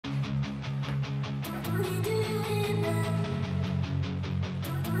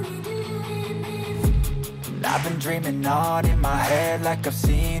I've been dreaming on in my head like I've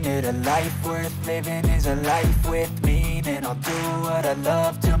seen it. A life worth living is a life with meaning. I'll do what I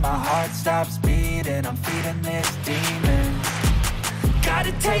love till my heart stops beating. I'm feeding this demon. Got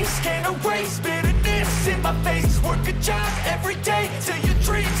a taste, can't erase bitterness in my face. Work a job every day till your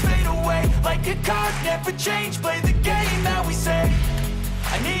dreams fade away. Like a card, never change, play the game that we say.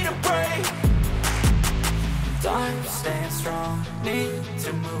 I need a break. I'm staying strong, need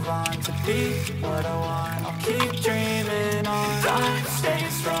to move on to be what I want. I'll keep dreaming on. I'm staying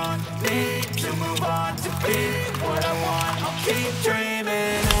strong, need to move on to be what I want. I'll keep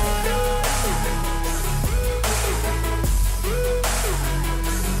dreaming on.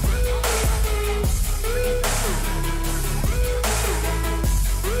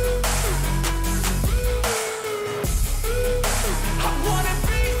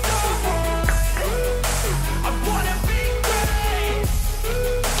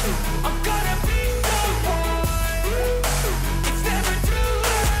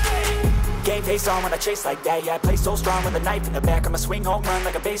 Face on when I chase like that. Yeah, I play so strong with a knife in the back. I'ma swing home run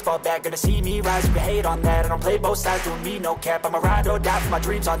like a baseball bat. Gonna see me rise, you can hate on that. I don't play both sides, doing me no cap. I'ma ride or die for my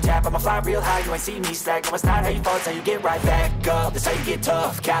dreams on tap. I'ma fly real high, you ain't see me slack. No, it's not how you fall, it's how you get right back up. That's how you get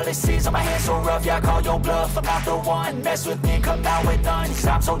tough. Calluses on my hands so rough, yeah, I call your bluff. I'm not the one, mess with me, come out with none. Cause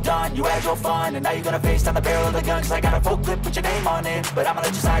I'm so done, you had your fun. And now you're gonna face down the barrel of the gun. Cause I got a full clip, put your name on it. But I'ma let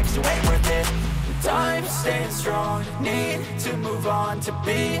you slide cause you ain't worth it. I'm staying strong, need to move on to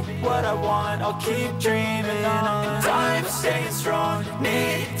be what I want. I'll keep dreaming on. I'm staying strong,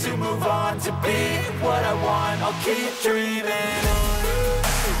 need to move on to be what I want. I'll keep dreaming on.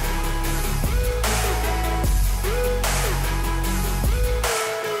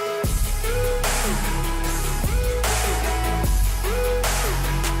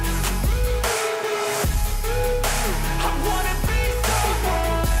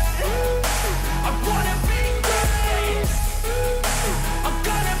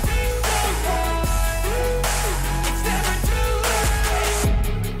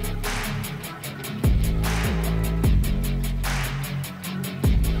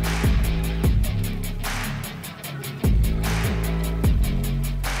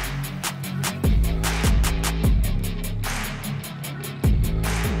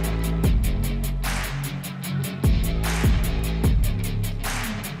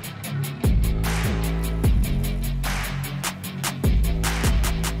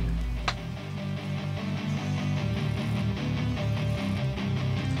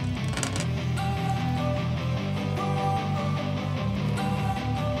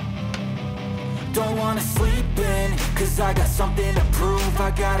 Don't wanna sleep in, cause I got something to prove. I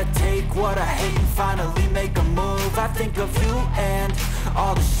gotta take what I hate and finally make a move. I think of you and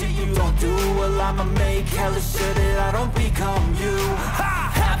all the shit you don't do. Well, I'ma make hella sure that I don't become you. I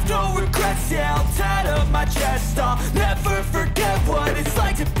have no regrets, yeah, I'll tie up my chest. I'll never forget what it's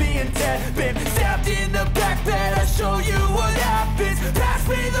like to be in debt. Been stabbed in the back bed, I'll show you what happens. Pass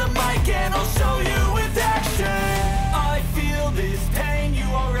me the mic and I'll show you with action. I feel this pain, you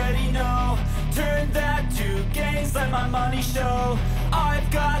already know. Turn that to gains, let my money show.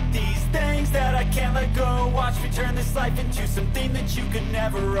 I've got these things that I can't let go. Watch me turn this life into something that you could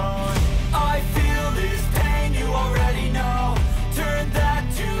never own. I feel this pain, you already know. Turn that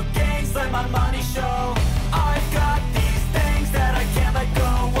to gains, let my money show. I've got these things that I can't let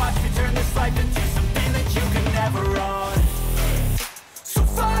go. Watch me turn this life into something that you could never own. So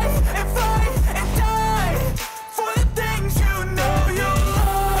fight and die for the things you know you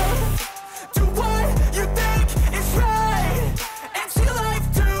love. Do what you think is right and see life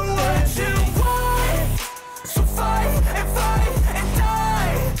do what you want. So fight and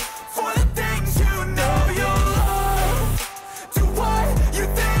die for the things you know you love. Do what you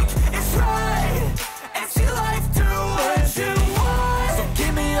think is right and see life do what you want. So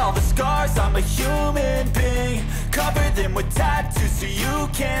give me all the scars, I'm a human being. Cover them with tattoos so you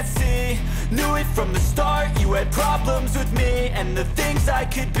can't see. Knew it from the start, you had problems with me and the things I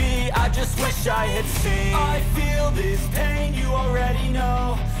could be, I just wish I had seen. I feel this pain, you already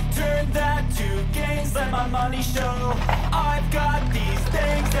know. Turn that to gains, let my money show. I've got these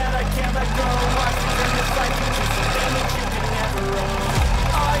things that I can't let go. Watch me turn this life into something that you can never own.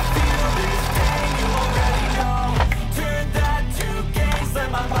 I feel this pain, you already know. Turn that to gains, let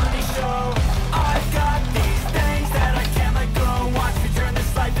my money show. I've got these things that I can't let go. Watch me turn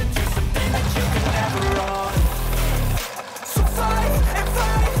this life into something that you can never own. So fight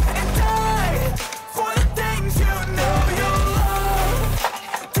and die for the things you know you love.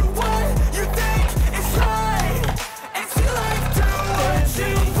 Do what you think is right and see life do what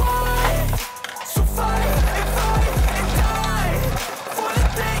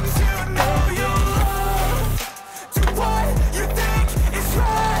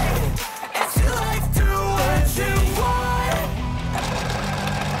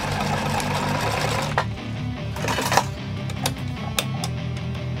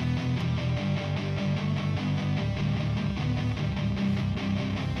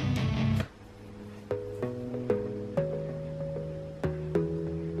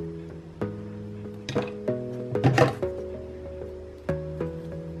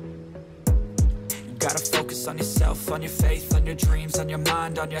on your faith, on your dreams, on your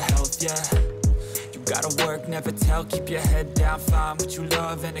mind, on your health, yeah. You gotta work, never tell, keep your head down, find what you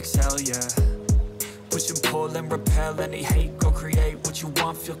love and excel, yeah. Push and pull and repel any hate, go create what you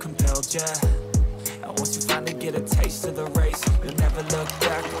want, feel compelled, yeah. And once you finally get a taste of the race, you'll never look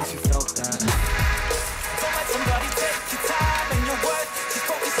back once you felt that. Don't let somebody take your time and your worth, just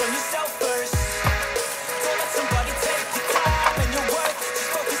focus on yourself first. Don't let somebody take your time and your worth,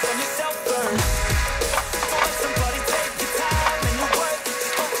 just focus on yourself first. Don't let somebody take your time and your worth,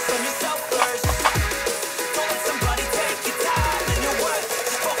 just focus on yourself first. Don't let somebody take your time and your worth,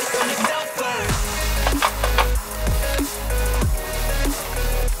 just focus on yourself first.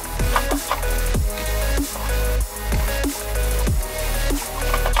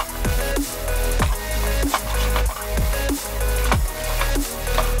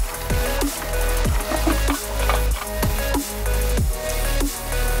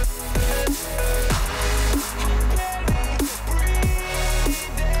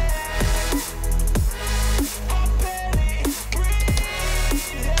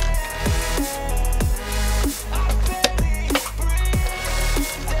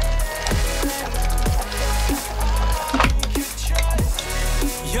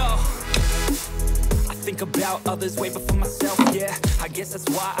 About others way before myself, yeah. I guess that's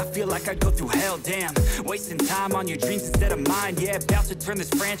why I feel like I go through hell, damn. Wasting time on your dreams instead of mine, yeah. About to turn this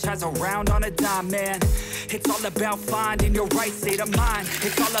franchise around on a dime, man. It's all about finding your right state of mind.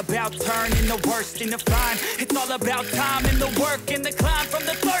 It's all about turning the worst into fine. It's all about time and the work and the climb. From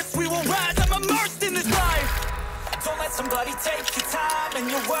the thirst we will rise, I'm immersed in this life. Don't let somebody take your time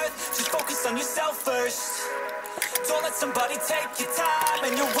and your worth, just focus on yourself first. Don't let somebody take your time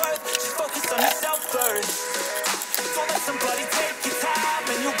and your worth, just focus on yourself first. Don't let somebody take your time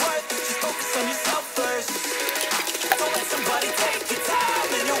and your worth, just focus on yourself first. Don't let somebody take your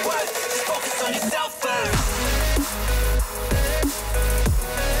time and your worth, just focus on yourself first.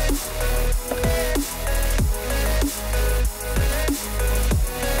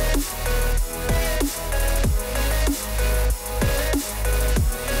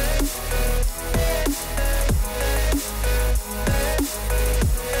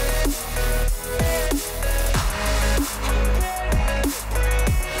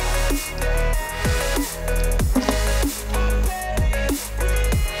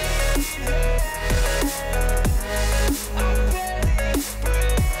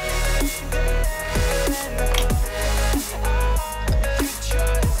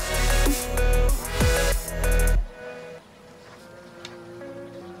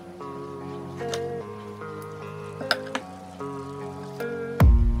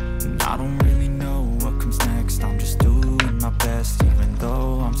 I don't really know what comes next. I'm just doing my best, even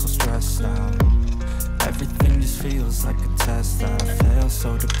though I'm so stressed out. Everything just feels like a test that I fail,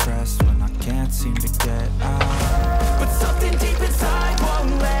 so depressed when I can't seem to get out. But something deep inside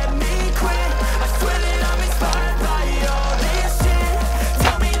won't let me quit. I swear that I'm inspired by all this shit.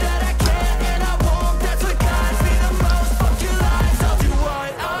 Tell me that I can and I won't, that's what guides me the most. Fuck your lies, I'll do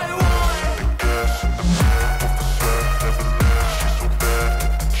what I want.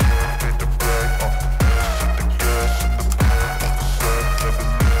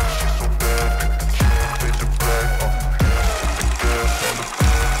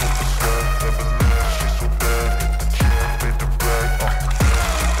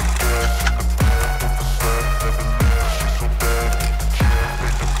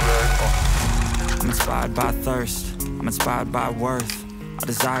 Inspired by thirst, I'm inspired by worth. I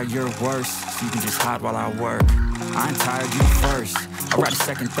desire your worst, so you can just hide while I work. I ain't tired, you first. I write a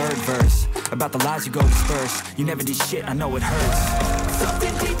second, third verse about the lies you go disperse. You never did shit, I know it hurts.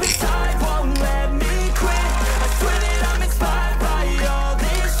 Something deep inside won't let me quit. I swear that I'm inspired by all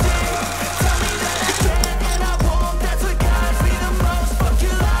this shit. Tell me that I can and I won't, that's what guides me the most. Fuck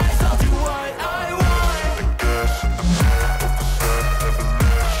your lies, I'll do what I want.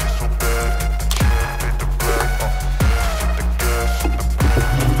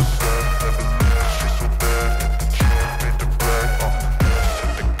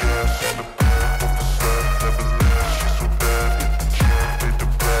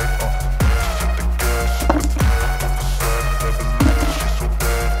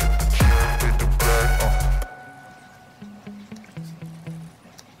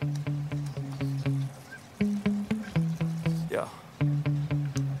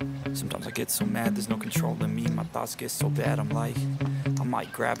 Sometimes I get so mad, there's no controlling me. My thoughts get so bad, I'm like, I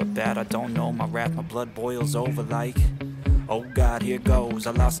might grab a bat, I don't know. My wrath, my blood boils over like, oh God, here goes.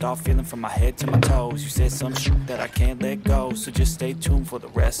 I lost all feeling from my head to my toes. You said some shit that I can't let go, so just stay tuned for the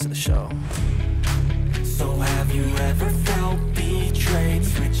rest of the show. So have you ever felt betrayed?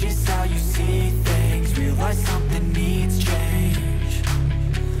 Switches how you see things. realize something needs change.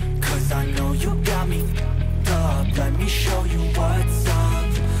 Cause I know you got me f***ed up. Let me show you what's up.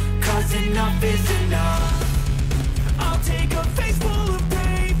 Cause enough is enough. I'll take a face full of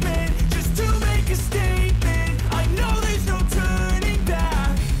pavement just to make a statement. I know there's no turning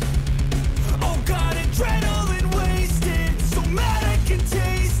back. Oh God, adrenaline wasted, so mad I can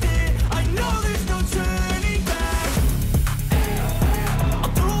taste it. I know there's no turning back.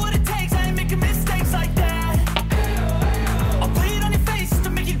 I'll do what it takes, I ain't making mistakes like that. I'll bleed on your face to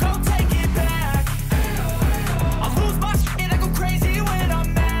make you go take it back. I'll lose my shit, I go crazy when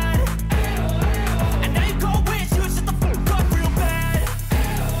I'm mad. And now you go wish you shut the fuck up real bad.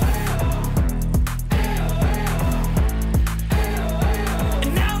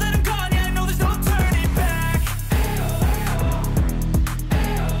 And now that I'm gone, yeah, I know there's no turning back.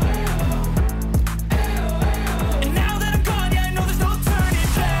 And now that I'm gone, yeah, I know there's no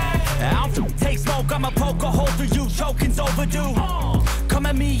turning back. I'll take smoke, I'ma poke a hole through you, choking's overdue. Come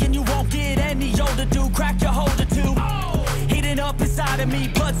at me and you won't get any older, dude. Crack your holder too. Heating up inside of me,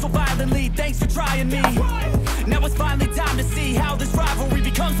 blood so violently. Thanks for trying me. Now it's finally time to see how this rivalry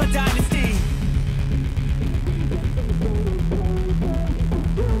becomes my dynasty.